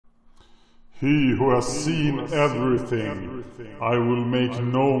He who has seen everything, I will make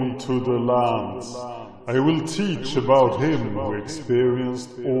known to the lands. I will teach about him who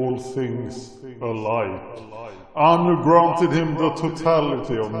experienced all things alike. Anu granted him the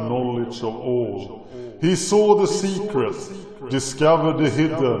totality of knowledge of all. He saw the secret, discovered the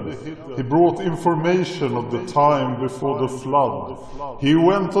hidden. He brought information of the time before the flood. He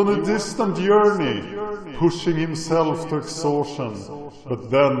went on a distant journey, pushing himself to exhaustion,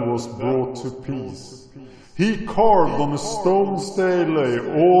 but then was brought to peace. He carved on a stone stele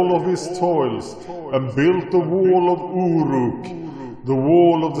all of his toils and built the wall of Uruk, the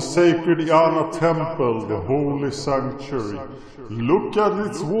wall of the sacred Yana temple, the holy sanctuary. Look at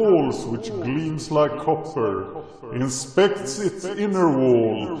its walls, which gleams like copper. Inspects its inner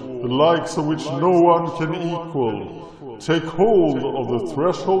wall, the likes of which no one can equal. Take hold of the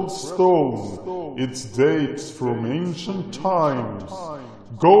threshold stone, its dates from ancient times.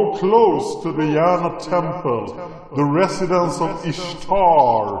 Go close to the Yana temple, the residence of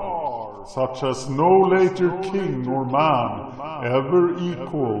Ishtar, such as no later king nor man ever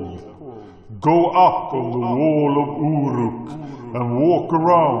equaled. Go up on the wall of Uruk and walk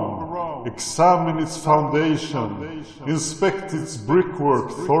around, examine its foundation, inspect its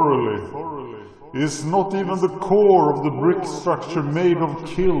brickwork thoroughly. Is not even the core of the brick structure made of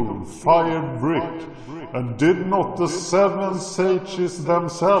kiln, fired brick? And did not the 7 sages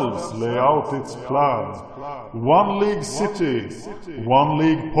themselves lay out its plan? 1 league city, 1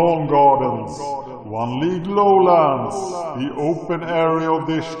 league palm gardens, 1 league lowlands, the open area of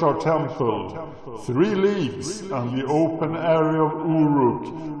the Ishtar temple, 3 leagues, and the open area of Uruk,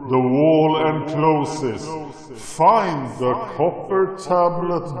 the wall encloses. Find the copper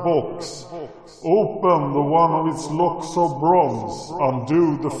tablet box. Open the one of its locks of bronze,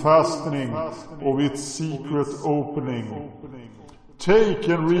 undo the fastening of its secret opening. Take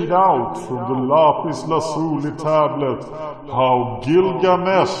and read out from the lapis lazuli tablet how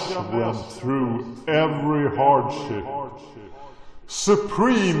Gilgamesh went through every hardship.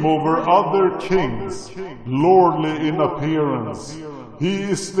 Supreme over other kings, lordly in appearance, he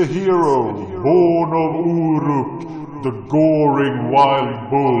is the hero, born of Uruk, the goring wild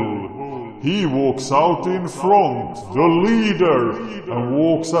bull. He walks out in front, the leader, and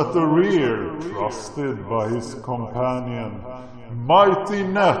walks at the rear, trusted by his companion. Mighty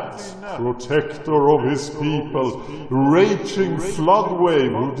Net, protector of his people, raging flood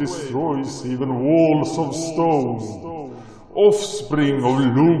wave who destroys even walls of stone. Offspring of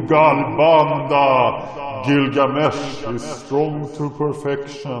Lugal Banda, Gilgamesh is strong to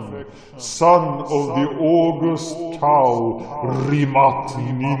perfection, son of the august cow, Rimat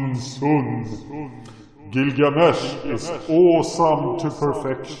Ninsun. Gilgamesh is awesome to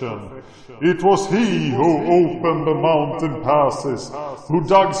perfection. It was he who opened the mountain passes, who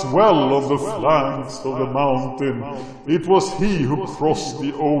dug well on the flanks of the mountain. It was he who crossed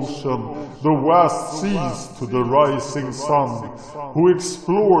the ocean, the vast seas to the rising sun, who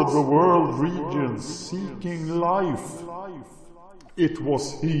explored the world regions seeking life. It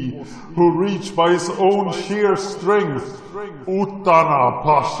was he who reached by his own sheer strength, Uttana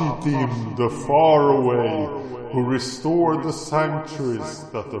Pashitim, the faraway, who restored the sanctuaries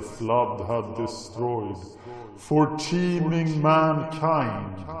that the flood had destroyed, for teeming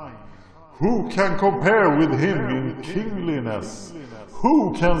mankind. Who can compare with him in kingliness?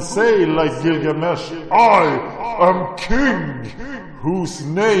 Who can say like Gilgamesh, I am king, whose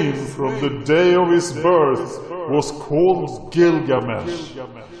name from the day of his birth was called Gilgamesh?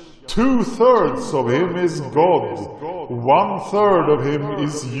 2/3 of him is God, 1/3 of him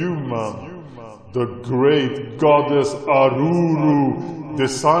is human. The great goddess Aruru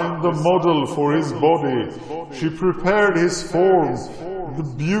designed the model for his body. She prepared his form, the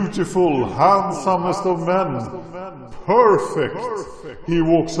beautiful, handsomest of men. Perfect! He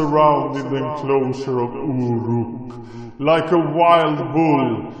walks around in the enclosure of Uruk. Like a wild bull,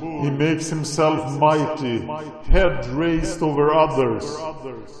 he makes himself mighty, head raised over others.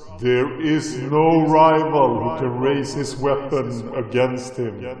 There is no rival who can raise his weapon against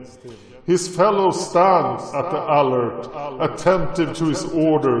him. His fellows stand at the alert, attentive to his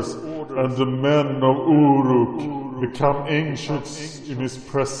orders, and the men of Uruk become anxious in his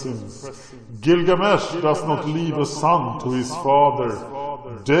presence. Gilgamesh does not leave a son to his father.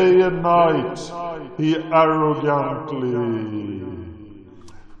 Day and night he arrogantly...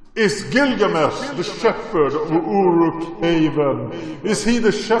 Is Gilgamesh the shepherd of Uruk haven? Is he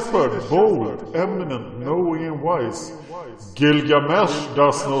the shepherd, bold, eminent, knowing and wise? Gilgamesh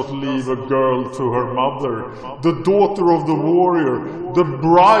does not leave a girl to her mother, the daughter of the warrior, the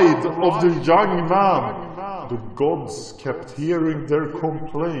bride of the young man. the gods kept hearing their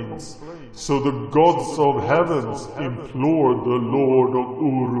complaints, so the gods of heavens implored the Lord of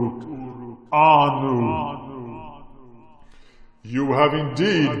Uruk, Anu. You have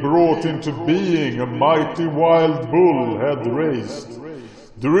indeed brought into being a mighty wild bull head raised.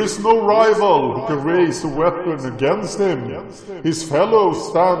 There is no rival who can raise a weapon against him. His fellows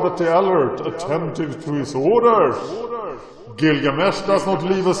stand at the alert, attentive to his orders. Gilgamesh does not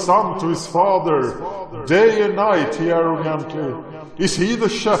leave a son to his father. Day and night he arrogantly. Is he the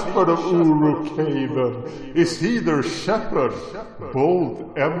shepherd of Uruk haven? Is he their shepherd?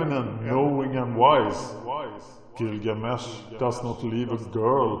 Bold, eminent, knowing and wise. Gilgamesh does not leave a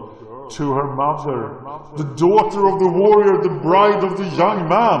girl to her mother, the daughter of the warrior, the bride of the young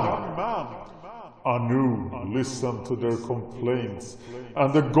man. Anu listened to their complaints,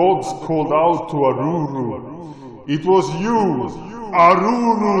 and the gods called out to Aruru. It was you,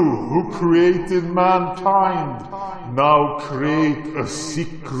 Aruru, who created mankind. Now create a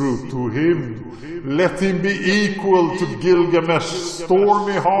Sikru to him. Let him be equal to Gilgamesh's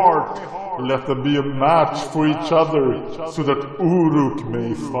stormy heart. Let them be a match for each other, so that Uruk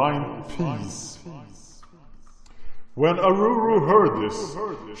may find peace. When Aruru heard this,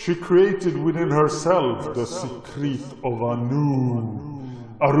 she created within herself the secret of Anu.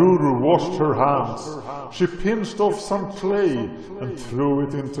 Aruru washed her hands. She pinched off some clay and threw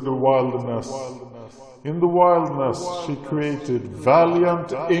it into the wilderness. In the wilderness she created valiant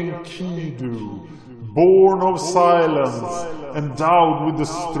Enkidu, born of silence, endowed with the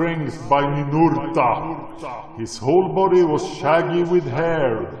strength by Ninurta. His whole body was shaggy with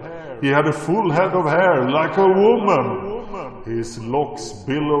hair. He had a full head of hair like a woman. His locks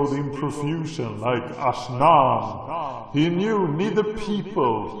billowed in profusion like Ashnan. He knew neither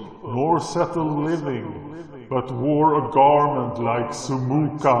people nor settled living, but wore a garment like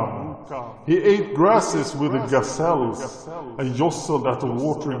Sumukan. He ate grasses with the gazelles and jostled at the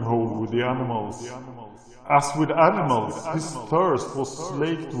watering hole with the animals. As with animals, his thirst was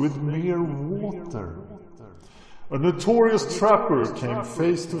slaked with mere water. A notorious trapper came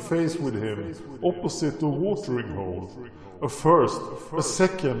face to face with him, opposite the watering hole. A first, a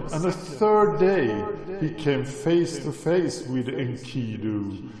second, and a third day he came face to face with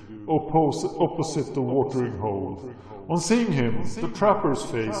Enkidu, opposite the watering hole. On seeing him, the trapper's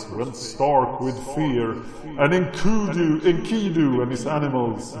face went stark with fear, and Enkidu and his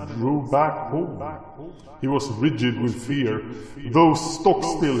animals drew back home. He was rigid with fear, though stock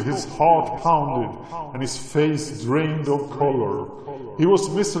still his heart pounded, and his face drained of color. He was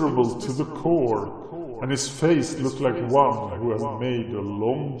miserable to the core, and his face looked like one who had made a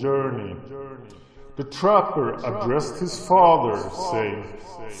long journey. The trapper addressed his father, saying,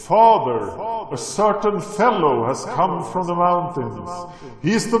 "Father, a certain fellow has come from the mountains.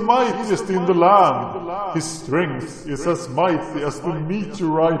 He is the mightiest in the land. His strength is as mighty as the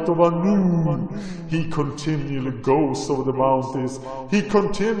meteorite of Anu. He continually goes over the mountains. He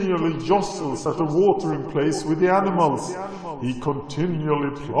continually jostles at the watering place with the animals. He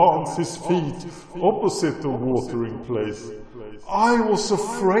continually plants his feet opposite the watering place. I was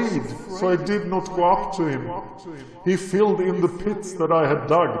afraid, so I did not go up to him. He filled in the pits that I had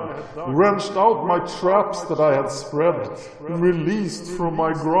dug, wrenched out my traps that I had spread, and released from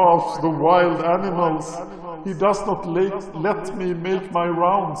my grasp the wild animals. He does not let me make my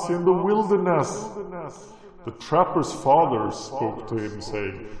rounds in the wilderness." The trapper's father spoke to him,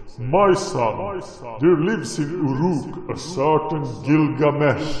 saying, "My son, there lives in Uruk a certain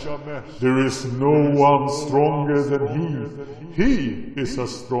Gilgamesh. There is no one stronger than he. He is as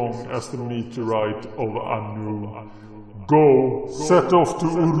strong as the meteorite of Anu. Go, set off to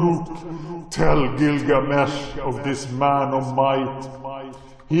Uruk. Tell Gilgamesh of this man of might.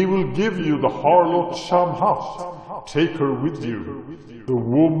 He will give you the harlot Shamhat. Take her with you. The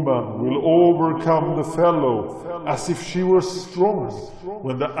woman will overcome the fellow as if she were strong.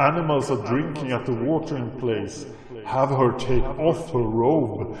 When the animals are drinking at the watering place, have her take off her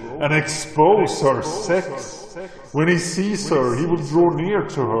robe and expose her sex. When he sees her, he will draw near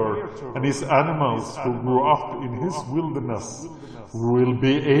to her, and his animals will grow up in his wilderness, will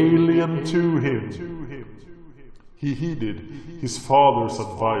be alien to him." He heeded his father's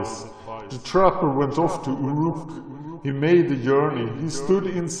advice. The trapper went off to Uruk. He made the journey. He stood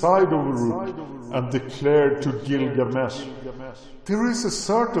inside of Uruk and declared to Gilgamesh, "There is a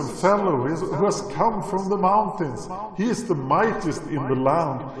certain fellow who has come from the mountains. He is the mightiest in the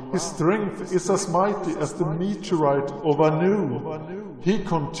land. His strength is as mighty as the meteorite of Anu. He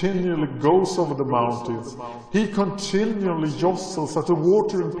continually goes over the mountains. He continually jostles at the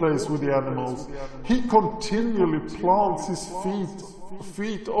watering place with the animals. He continually plants his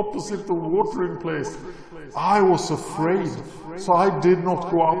feet opposite the watering place. I was afraid, so I did not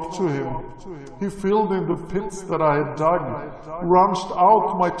go up to him. He filled in the pits that I had dug, wrenched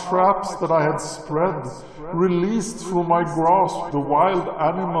out my traps that I had spread, released from my grasp the wild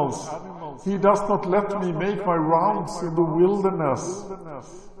animals. He does not let me make my rounds in the wilderness.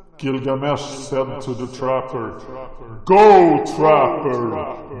 Gilgamesh said to the trapper, "Go,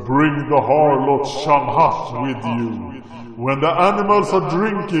 trapper, bring the harlot Shamhat with you. When the animals are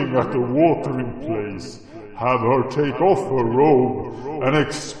drinking at the watering place, have her take off her robe and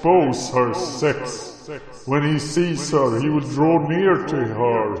expose her sex. When he sees her, he will draw near to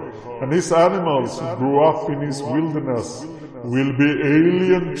her, and his animals who grew up in his wilderness will be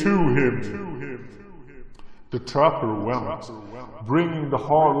alien to him." The trapper went, bringing the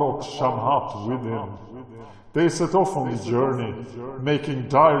harlot Shamhat with him. They set off on the journey, making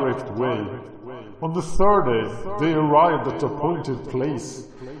direct way. On the third day, they arrived at the appointed place,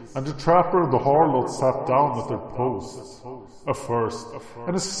 and the trapper and the harlot sat down at their posts. A first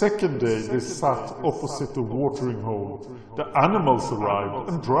and a second day they sat opposite the watering hole. The animals arrived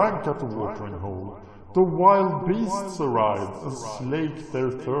and drank at the watering hole. The wild beasts arrived and slaked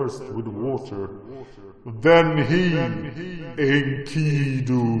their thirst with water. Then he,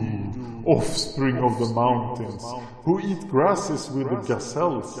 Enkidu, offspring of the mountains, who eat grasses with the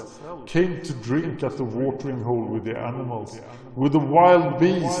gazelles, came to drink at the watering hole with the animals. With the wild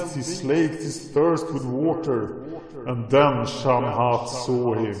beasts he slaked his thirst with water. And then Shamhat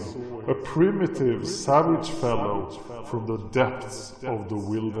saw him, a primitive, savage fellow from the depths of the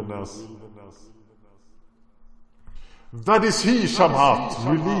wilderness. "That is he, Shamhat!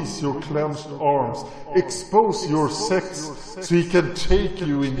 Release your clenched arms, expose your sex, so he can take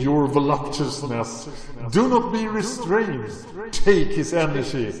you in your voluptuousness. Do not be restrained. Take his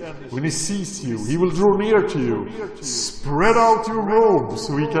energy. When he sees you, he will draw near to you. Spread out your robe,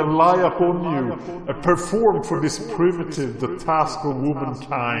 so he can lie upon you, and perform for this primitive the task of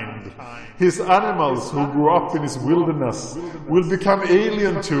womankind. His animals who grew up in his wilderness will become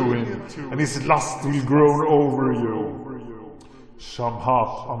alien to him, and his lust will grow over you."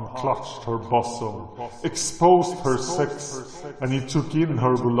 Shamhat unclutched her bosom, exposed her sex, and he took in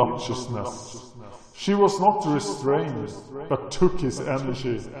her voluptuousness. She was not restrained, but took his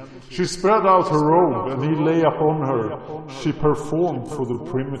energy. She spread out her robe, and he lay upon her. She performed for the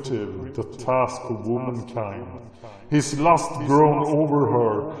primitive the task of womankind. His lust grown over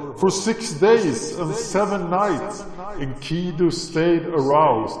her. For 6 days and 7 nights, Enkidu stayed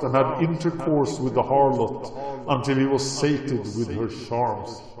aroused and had intercourse with the harlot until he was sated with her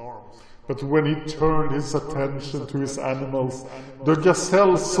charms. But when he turned his attention to his animals, the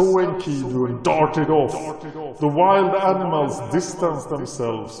gazelle saw Enkidu and darted off. The wild animals distanced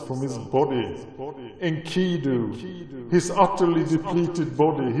themselves from his body. Enkidu, his utterly depleted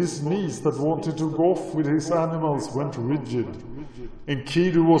body, his knees that wanted to go off with his animals went rigid.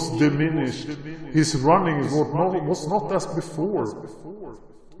 Enkidu was diminished. His running was not as before.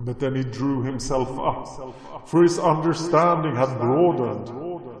 But then he drew himself up, for his understanding had broadened.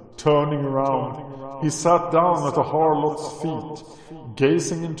 Turning around, he sat down at the harlot's feet,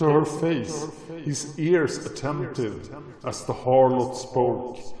 gazing into her face, his ears attentive, as the harlot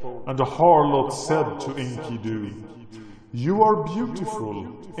spoke. And the harlot said to Enkidu, "You are beautiful,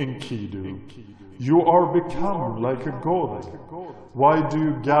 Enkidu. You are become like a god. Why do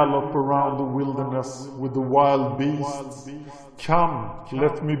you gallop around the wilderness with the wild beasts? Come,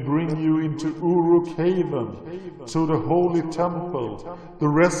 let me bring you into Uruk haven, to the holy temple, the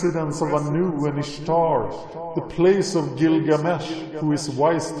residence of Anu and Ishtar, the place of Gilgamesh, who is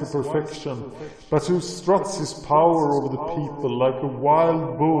wise to perfection, but who struts his power over the people like a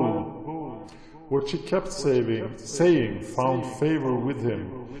wild bull." What she kept saying found favor with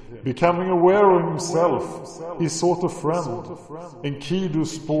him. Becoming aware of himself, he sought a friend. Enkidu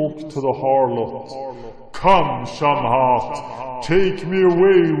spoke to the harlot. "Come, Shamhat, take me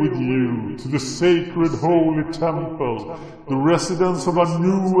away with you to the sacred holy temple, the residence of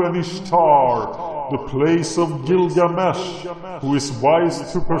Anu and Ishtar, the place of Gilgamesh, who is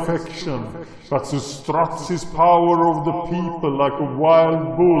wise to perfection, but who struts his power over the people like a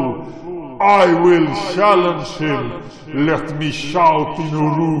wild bull. I will challenge him. Let me shout in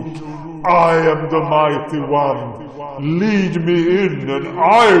Uruk, I am the mighty one. Lead me in, and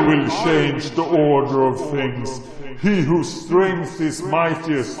I will change the order of things. He whose strength is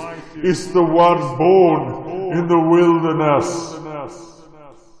mightiest is the one born in the wilderness.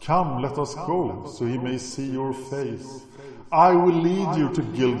 Come, let us go, so he may see your face. I will lead you to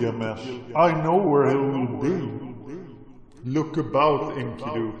Gilgamesh. I know where he will be." Look about,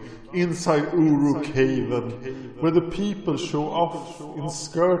 Enkidu, inside Uruk haven, where the people show off in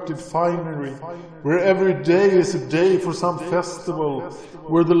skirted finery, where every day is a day for some festival,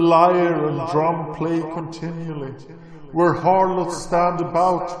 where the lyre and drum play continually, where harlots stand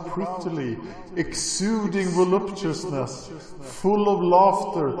about prettily, exuding voluptuousness, full of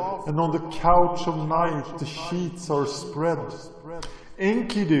laughter, and on the couch of night the sheets are spread.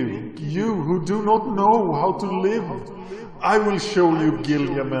 Enkidu, you who do not know how to live, I will show you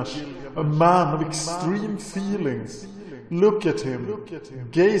Gilgamesh, a man of extreme feelings. Look at him,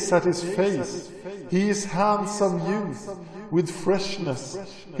 gaze at his face. He is handsome youth, with freshness.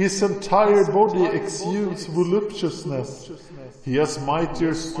 His entire body exudes voluptuousness. He has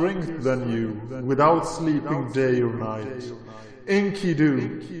mightier strength than you, without sleeping day or night.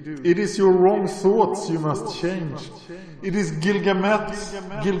 Enkidu, it is your wrong thoughts you must change. It is Gilgamesh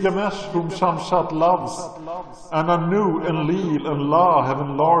whom Shamhat loves, and Anu, Enlil, and La have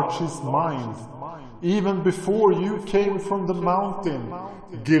enlarged his mind. Even before you came from the mountain,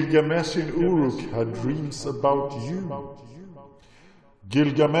 Gilgamesh in Uruk had dreams about you.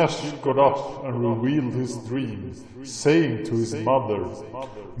 Gilgamesh got up and revealed his dream, saying to his mother,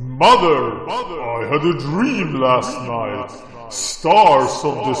 "Mother, I had a dream last night. Stars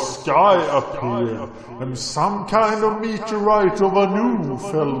of the sky appeared, and some kind of meteorite of Anu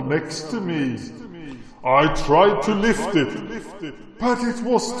fell next to me. I tried to lift it, but it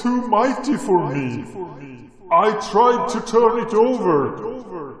was too mighty for me. I tried to turn it over,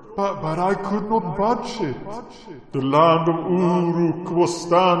 but I could not budge it. The land of Uruk was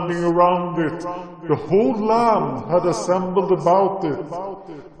standing around it. The whole land had assembled about it.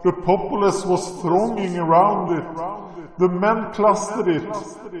 The populace was thronging around it. The men clustered it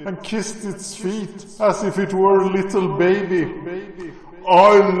and kissed its feet as if it were a little baby.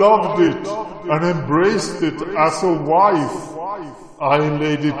 I loved it and embraced it as a wife. I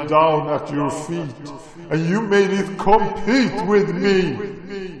laid it down at your feet, and you made it compete with me."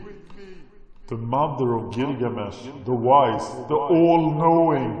 The mother of Gilgamesh, the wise, the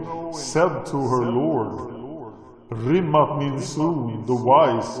all-knowing, said to her lord. Rimmat Ninsun, the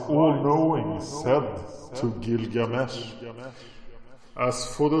wise, all-knowing, said to Gilgamesh, "As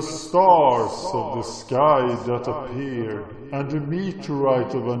for the stars of the sky that appeared, and the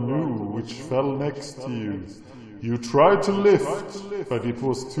meteorite of Anu which fell next to you, you tried to lift, but it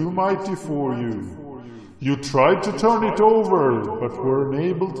was too mighty for you. You tried to turn it over, but were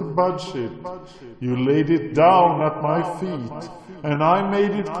unable to budge it. You laid it down at my feet, and I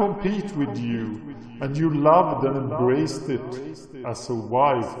made it compete with you, and you loved and embraced it as a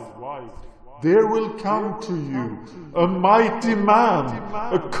wife. There will come to you a mighty man,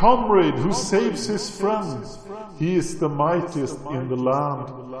 a comrade who saves his friends. He is the mightiest in the land.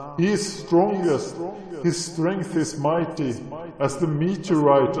 He is strongest. His strength is mighty as the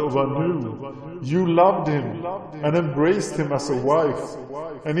meteorite of Anu. You loved him and embraced him as a wife,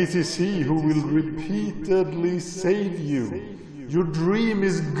 and it is he who will repeatedly save you. Your dream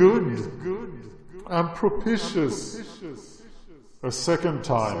is good and propitious." A second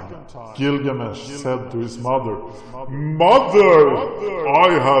time, Gilgamesh said to his mother, "Mother, I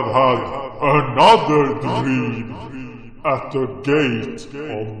have had another dream. At the gate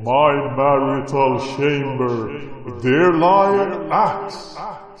of my marital chamber, there lie an axe,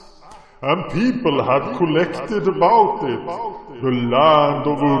 and people had collected about it. The land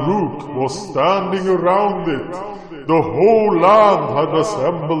of Uruk was standing around it. The whole land had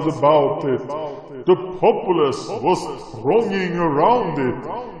assembled about it. The populace was thronging around it.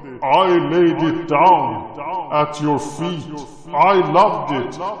 I laid it down at your feet. I loved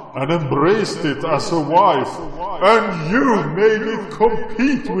it and embraced it as a wife, and you made it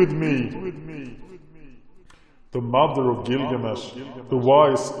compete with me." The mother of Gilgamesh, the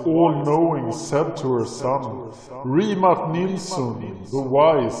wise, all-knowing, said to her son, Rimmat Ninsun, the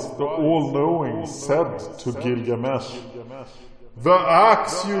wise, the all-knowing, said to Gilgamesh, "The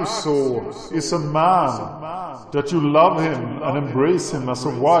axe you saw is a man, that you love him and embrace him as a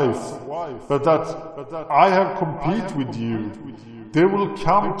wife, but that I have compete with you. There will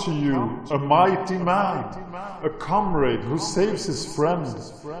come to you a mighty man, a comrade who saves his friend.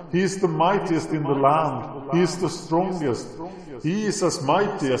 He is the mightiest in the land. He is the strongest. He is as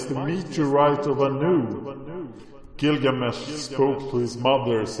mighty as the meteorite of Anu." Gilgamesh spoke to his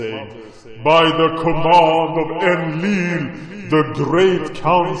mother, saying, "By the command of Enlil, the great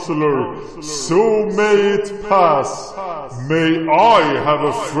counselor, so may it pass. May I have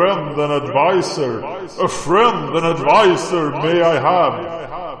a friend and advisor. A friend and advisor may I have.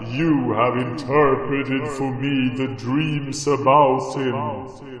 You have interpreted for me the dreams about him."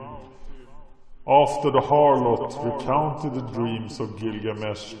 After the harlot recounted the dreams of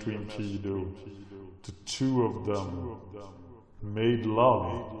Gilgamesh to Enkidu, the two of them made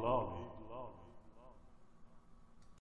love.